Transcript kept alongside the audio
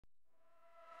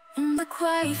the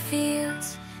quiet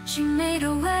fields, she made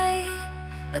her way,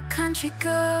 a country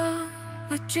girl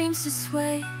with dreams to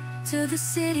sway to the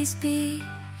city's beat.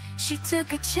 She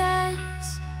took a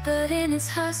chance, but in its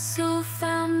hustle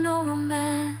found no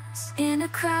romance. In a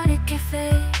crowded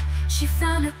cafe, she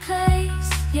found her place,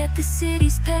 yet the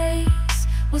city's pace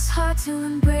was hard to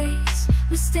embrace.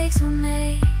 Mistakes were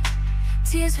made,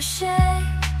 tears were shed,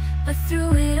 but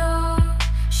through it all,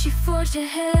 she forged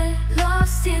ahead.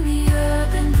 Lost in the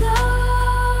urban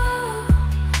glow,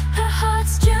 her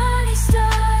heart's journey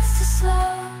starts to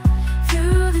slow.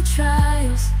 Through the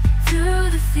trials, through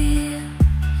the fear,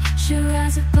 she'll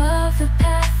rise above the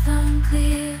path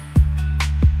unclear.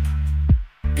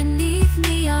 Beneath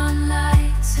neon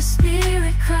lights, her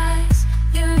spirit cries,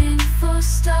 yearning for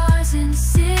stars in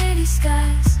city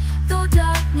skies. Though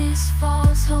darkness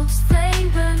falls, hope's flame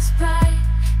burns bright,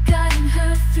 guiding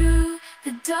her through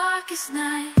the darkest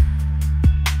night.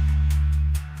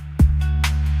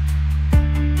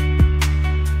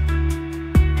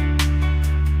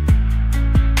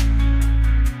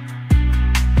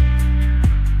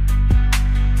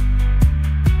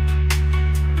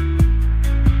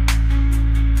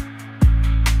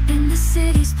 In the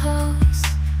city's pulse,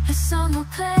 her song will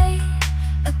play,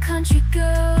 a country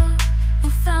girl who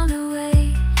found her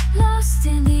way. Lost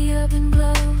in the urban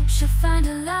glow, she'll find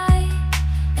a light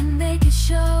and make it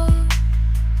show.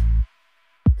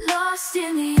 Lost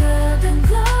in the earth.